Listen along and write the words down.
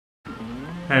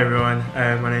Hey everyone,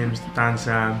 my name's Dan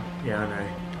Sam, yeah I know,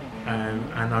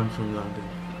 and I'm from London.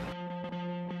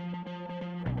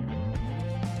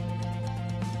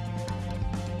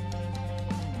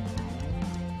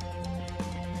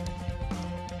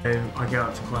 I get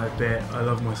up to quite a bit, I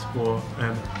love my sport,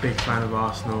 big fan of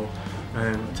Arsenal,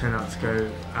 tend not to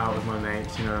go out with my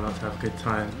mates, you know, I like to have a good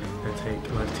time and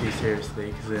take life too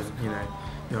seriously because then, you know,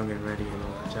 young and ready and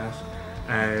all that jazz.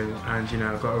 And you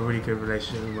know, I've got a really good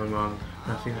relationship with my mum,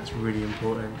 and I think that's really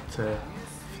important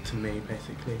to me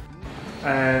basically.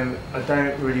 I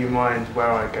don't really mind where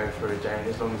I go for a day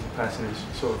as long as the person is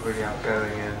sort of really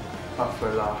outgoing and up for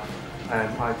a laugh.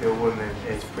 Ideal woman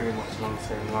is pretty much along the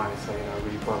same lines, so you know,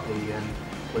 really bubbly and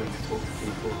willing to talk to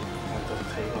people and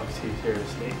doesn't take life too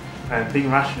seriously.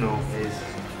 Being rational is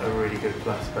a really good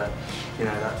plus, but you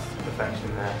know, that's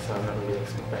perfection there, so I'm not really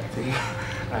expecting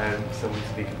someone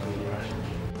to be completely rational.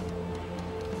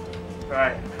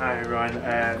 Right, hi everyone,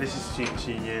 this is Students'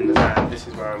 Union, this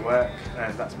is where I work,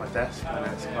 that's my desk, and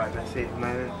it's quite messy at the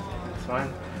moment, it's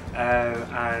fine.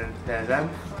 And there's Em,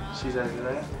 she's over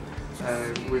there.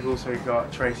 We've also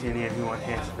got Tracy and Ian who aren't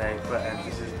here today, but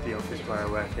this is the office where I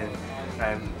work in.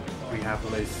 We have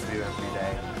loads to do every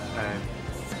day.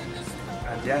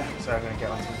 And yeah, so I'm going to get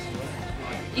on to this.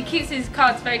 He keeps his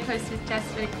cards very close to his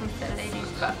chest when it comes to the ladies,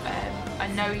 but I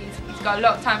know he's got a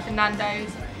lot of time for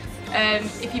Nando's.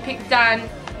 If you pick Dan,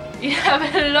 you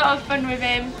have a lot of fun with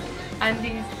him, and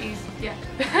he's yeah.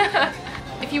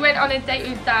 If you went on a date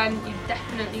with Dan, you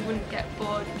definitely wouldn't get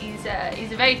bored. He's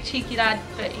a very cheeky lad,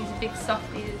 but he's a big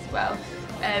softie as well,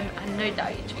 and no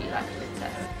doubt he'd treat you like a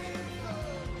princess.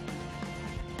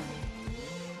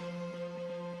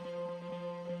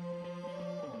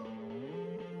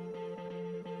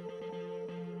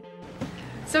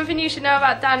 Something you should know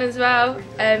about Dan as well,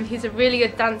 he's a really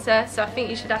good dancer, so I think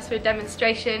you should ask for a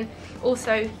demonstration.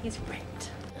 Also, he's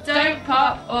ripped. Don't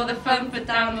pop or the fun for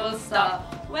Dan will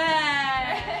stop.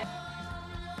 Way!